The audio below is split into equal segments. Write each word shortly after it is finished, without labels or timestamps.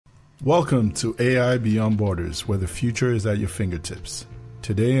Welcome to AI Beyond Borders, where the future is at your fingertips.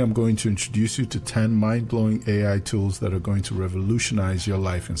 Today I'm going to introduce you to 10 mind-blowing AI tools that are going to revolutionize your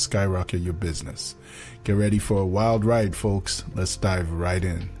life and skyrocket your business. Get ready for a wild ride, folks. Let's dive right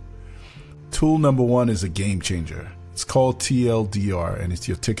in. Tool number 1 is a game changer. It's called TLDR, and it's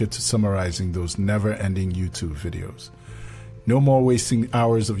your ticket to summarizing those never-ending YouTube videos. No more wasting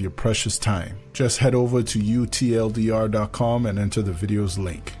hours of your precious time. Just head over to utldr.com and enter the video's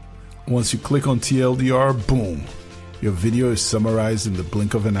link. Once you click on TLDR, boom, your video is summarized in the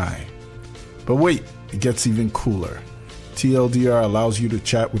blink of an eye. But wait, it gets even cooler. TLDR allows you to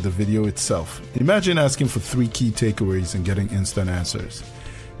chat with the video itself. Imagine asking for 3 key takeaways and getting instant answers.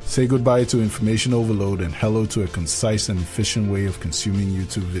 Say goodbye to information overload and hello to a concise and efficient way of consuming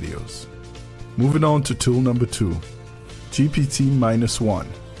YouTube videos. Moving on to tool number 2, GPT-1.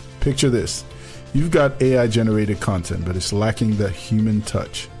 Picture this. You've got AI-generated content, but it's lacking that human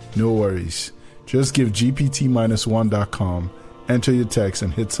touch. No worries. Just give GPT-1.com, enter your text,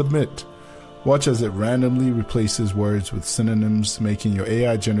 and hit submit. Watch as it randomly replaces words with synonyms, making your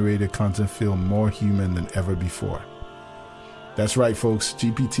AI-generated content feel more human than ever before. That's right, folks.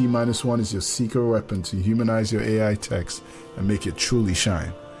 GPT-1 is your secret weapon to humanize your AI text and make it truly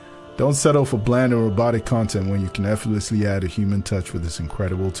shine. Don't settle for bland and robotic content when you can effortlessly add a human touch with this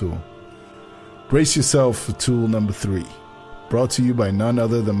incredible tool. Brace yourself for tool number 3. Brought to you by none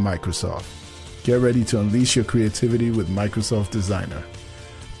other than Microsoft. Get ready to unleash your creativity with Microsoft Designer.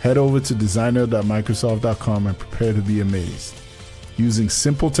 Head over to designer.microsoft.com and prepare to be amazed. Using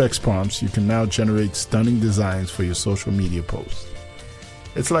simple text prompts, you can now generate stunning designs for your social media posts.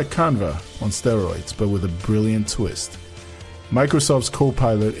 It's like Canva on steroids, but with a brilliant twist. Microsoft's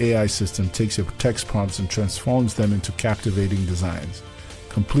Copilot AI system takes your text prompts and transforms them into captivating designs,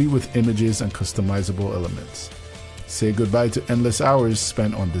 complete with images and customizable elements. Say goodbye to endless hours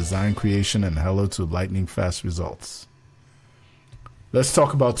spent on design creation and hello to lightning-fast results. Let's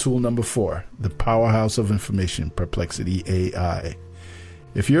talk about tool number 4, the powerhouse of information, Perplexity AI.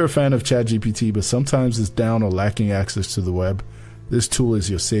 If you're a fan of ChatGPT but sometimes is down or lacking access to the web, this tool is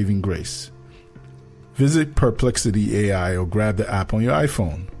your saving grace. Visit Perplexity AI or grab the app on your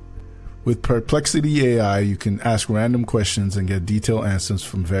iPhone. With Perplexity AI, you can ask random questions and get detailed answers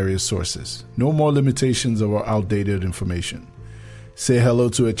from various sources. No more limitations or outdated information. Say hello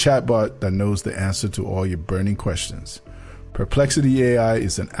to a chatbot that knows the answer to all your burning questions. Perplexity AI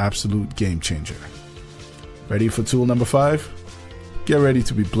is an absolute game changer. Ready for tool number 5? Get ready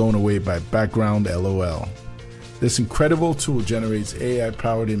to be blown away by Background LOL. This incredible tool generates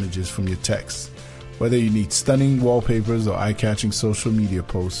AI-powered images from your text. Whether you need stunning wallpapers or eye-catching social media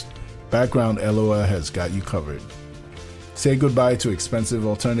posts, Background LOL has got you covered. Say goodbye to expensive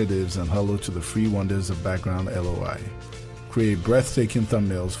alternatives and hello to the free wonders of Background LOL. Create breathtaking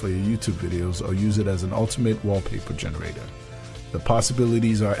thumbnails for your YouTube videos or use it as an ultimate wallpaper generator. The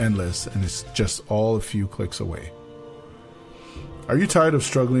possibilities are endless and it's just all a few clicks away. Are you tired of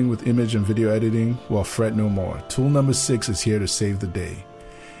struggling with image and video editing? Well, fret no more. Tool number 6 is here to save the day.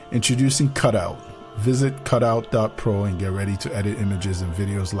 Introducing Cutout. Visit cutout.pro and get ready to edit images and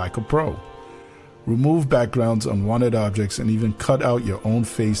videos like a pro. Remove backgrounds, unwanted objects, and even cut out your own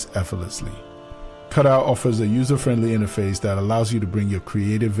face effortlessly. Cutout offers a user-friendly interface that allows you to bring your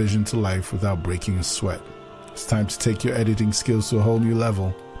creative vision to life without breaking a sweat. It's time to take your editing skills to a whole new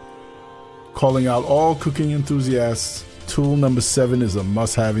level. Calling out all cooking enthusiasts, tool number 7 is a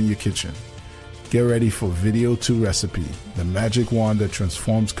must-have in your kitchen. Get ready for Video 2 Recipe, the magic wand that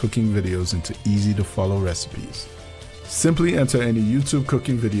transforms cooking videos into easy-to-follow recipes. Simply enter any YouTube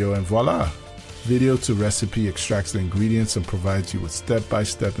cooking video and voila! Video 2 Recipe extracts the ingredients and provides you with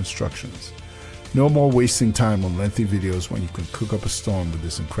step-by-step instructions. No more wasting time on lengthy videos when you can cook up a storm with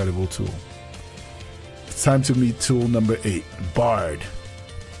this incredible tool. It's time to meet tool number 8, Bard.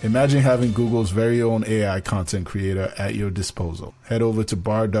 Imagine having Google's very own AI content creator at your disposal. Head over to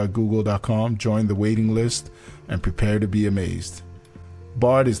bard.google.com, join the waiting list, and prepare to be amazed.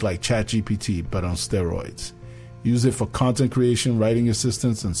 Bard is like ChatGPT, but on steroids. Use it for content creation, writing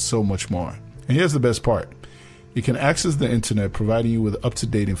assistance, and so much more. And here's the best part. You can access the internet, providing you with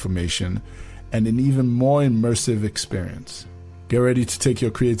up-to-date information and an even more immersive experience. Get ready to take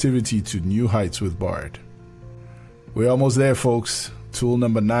your creativity to new heights with Bard. We're almost there, folks. Tool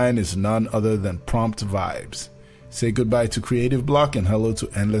number 9 is none other than Prompt Vibes. Say goodbye to creative block and hello to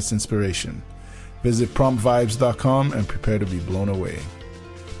endless inspiration. Visit promptvibes.com and prepare to be blown away.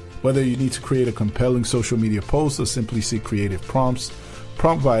 Whether you need to create a compelling social media post or simply seek creative prompts,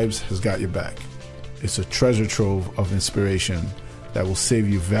 Prompt Vibes has got your back. It's a treasure trove of inspiration that will save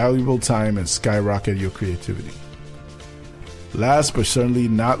you valuable time and skyrocket your creativity. Last but certainly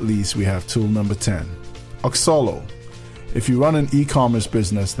not least, we have tool number 10, Xolo. If you run an e-commerce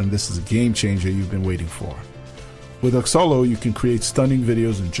business, then this is a game changer you've been waiting for. With Xolo, you can create stunning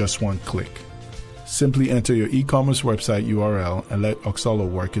videos in just one click. Simply enter your e-commerce website URL and let Xolo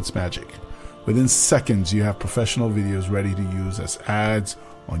work its magic. Within seconds, you have professional videos ready to use as ads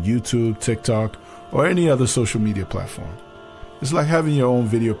on YouTube, TikTok, or any other social media platform. It's like having your own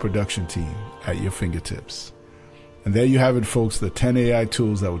video production team at your fingertips. And there you have it, folks, the 10 AI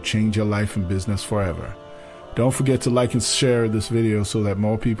tools that will change your life and business forever. Don't forget to like and share this video so that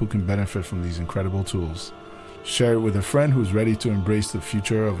more people can benefit from these incredible tools. Share it with a friend who's ready to embrace the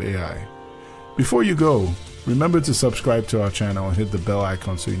future of AI. Before you go, remember to subscribe to our channel and hit the bell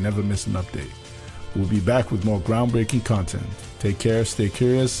icon so you never miss an update. We'll be back with more groundbreaking content. Take care, stay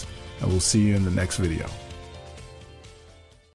curious, and we'll see you in the next video.